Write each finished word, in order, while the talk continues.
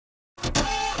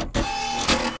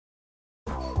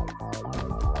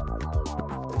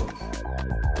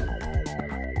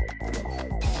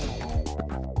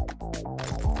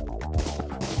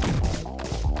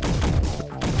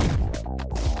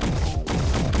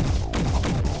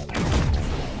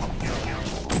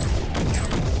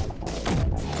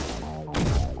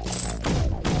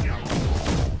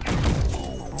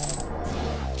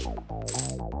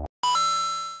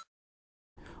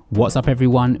What's up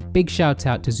everyone, big shout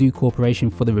out to Zoo Corporation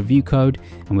for the review code,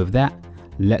 and with that,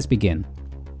 let's begin.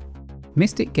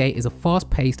 Mystic Gate is a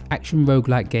fast-paced action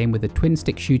roguelike game with a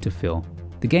twin-stick shooter feel.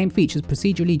 The game features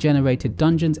procedurally generated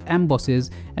dungeons and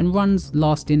bosses and runs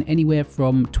lasting anywhere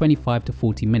from 25 to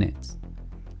 40 minutes.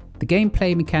 The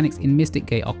gameplay mechanics in Mystic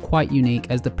Gate are quite unique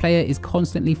as the player is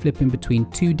constantly flipping between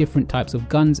two different types of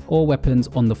guns or weapons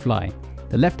on the fly.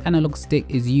 The left analog stick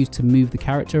is used to move the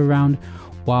character around,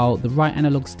 while the right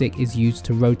analog stick is used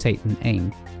to rotate and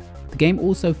aim. The game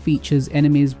also features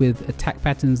enemies with attack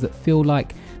patterns that feel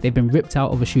like they've been ripped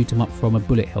out of a shoot 'em up from a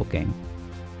bullet hell game.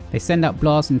 They send out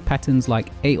blasts in patterns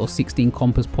like 8 or 16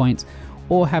 compass points,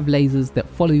 or have lasers that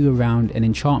follow you around and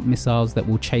enchant missiles that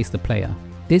will chase the player.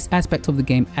 This aspect of the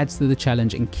game adds to the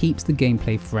challenge and keeps the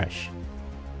gameplay fresh.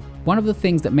 One of the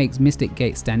things that makes Mystic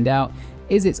Gate stand out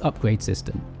is its upgrade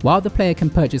system. While the player can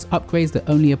purchase upgrades that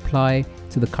only apply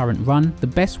to the current run, the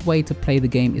best way to play the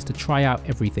game is to try out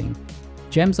everything.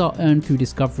 Gems are earned through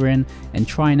discovering and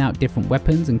trying out different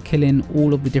weapons and killing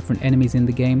all of the different enemies in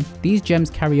the game. These gems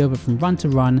carry over from run to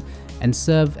run and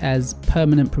serve as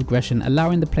permanent progression,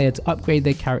 allowing the player to upgrade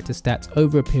their character stats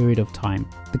over a period of time.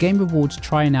 The game rewards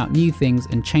trying out new things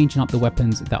and changing up the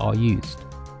weapons that are used.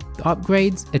 The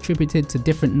upgrades attributed to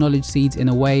different knowledge seeds in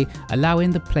a way,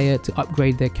 allowing the player to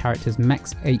upgrade their character's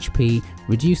max HP,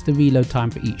 reduce the reload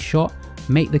time for each shot,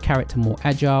 make the character more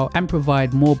agile, and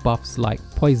provide more buffs like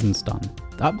poison stun.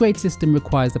 The upgrade system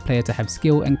requires the player to have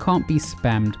skill and can't be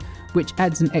spammed, which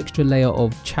adds an extra layer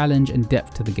of challenge and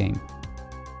depth to the game.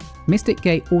 Mystic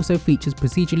Gate also features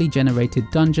procedurally generated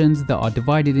dungeons that are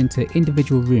divided into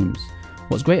individual rooms.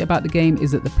 What's great about the game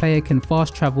is that the player can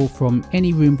fast travel from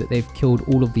any room that they've killed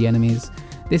all of the enemies.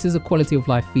 This is a quality of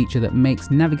life feature that makes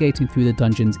navigating through the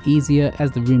dungeons easier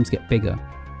as the rooms get bigger.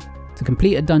 To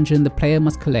complete a dungeon, the player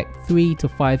must collect 3 to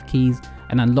 5 keys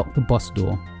and unlock the boss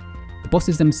door. The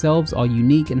bosses themselves are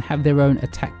unique and have their own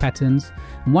attack patterns,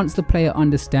 and once the player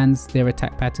understands their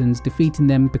attack patterns, defeating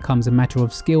them becomes a matter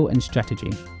of skill and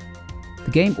strategy. The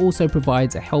game also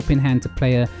provides a helping hand to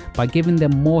player by giving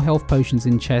them more health potions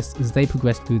in chests as they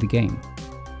progress through the game.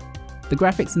 The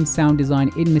graphics and sound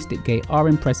design in Mystic Gate are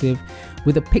impressive,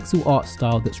 with a pixel art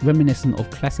style that's reminiscent of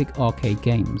classic arcade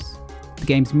games. The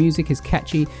game's music is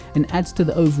catchy and adds to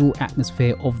the overall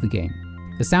atmosphere of the game.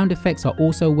 The sound effects are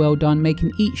also well done,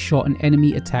 making each shot and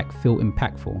enemy attack feel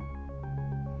impactful.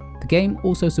 The game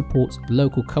also supports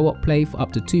local co-op play for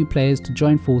up to 2 players to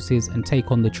join forces and take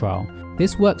on the trial.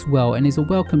 This works well and is a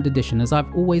welcomed addition, as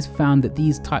I've always found that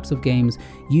these types of games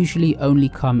usually only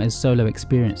come as solo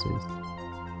experiences.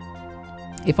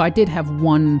 If I did have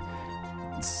one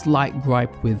slight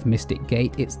gripe with Mystic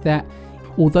Gate, it's that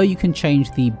although you can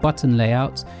change the button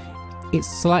layouts, it's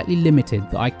slightly limited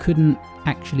that I couldn't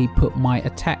actually put my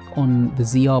attack on the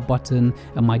ZR button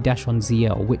and my dash on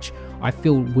ZL, which I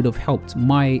feel would have helped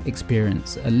my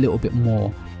experience a little bit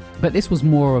more. But this was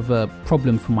more of a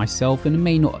problem for myself and it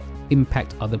may not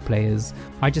impact other players.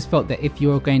 I just felt that if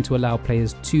you're going to allow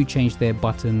players to change their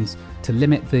buttons, to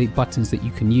limit the buttons that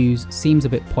you can use seems a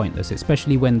bit pointless,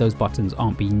 especially when those buttons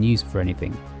aren't being used for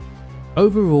anything.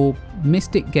 Overall,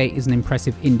 Mystic Gate is an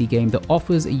impressive indie game that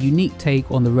offers a unique take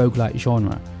on the roguelike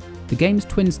genre. The game's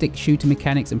twin-stick shooter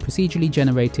mechanics and procedurally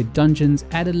generated dungeons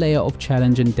add a layer of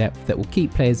challenge and depth that will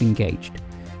keep players engaged.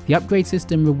 The upgrade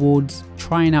system rewards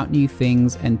trying out new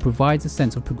things and provides a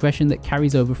sense of progression that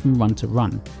carries over from run to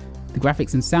run. The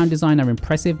graphics and sound design are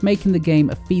impressive, making the game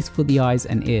a feast for the eyes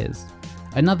and ears.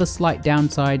 Another slight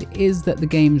downside is that the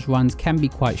game's runs can be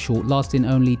quite short, lasting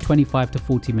only 25 to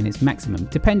 40 minutes maximum,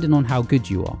 depending on how good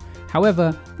you are.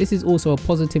 However, this is also a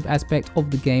positive aspect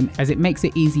of the game as it makes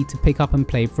it easy to pick up and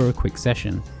play for a quick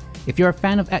session. If you're a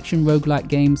fan of action roguelike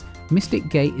games, Mystic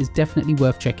Gate is definitely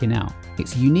worth checking out.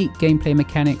 Its unique gameplay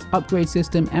mechanics, upgrade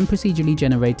system, and procedurally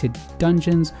generated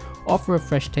dungeons offer a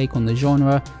fresh take on the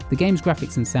genre. The game's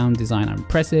graphics and sound design are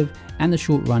impressive, and the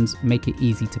short runs make it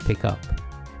easy to pick up.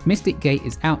 Mystic Gate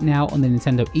is out now on the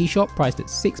Nintendo eShop, priced at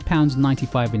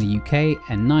 £6.95 in the UK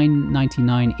and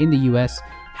 $9.99 in the US.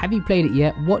 Have you played it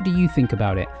yet? What do you think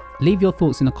about it? Leave your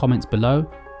thoughts in the comments below,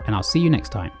 and I'll see you next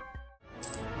time.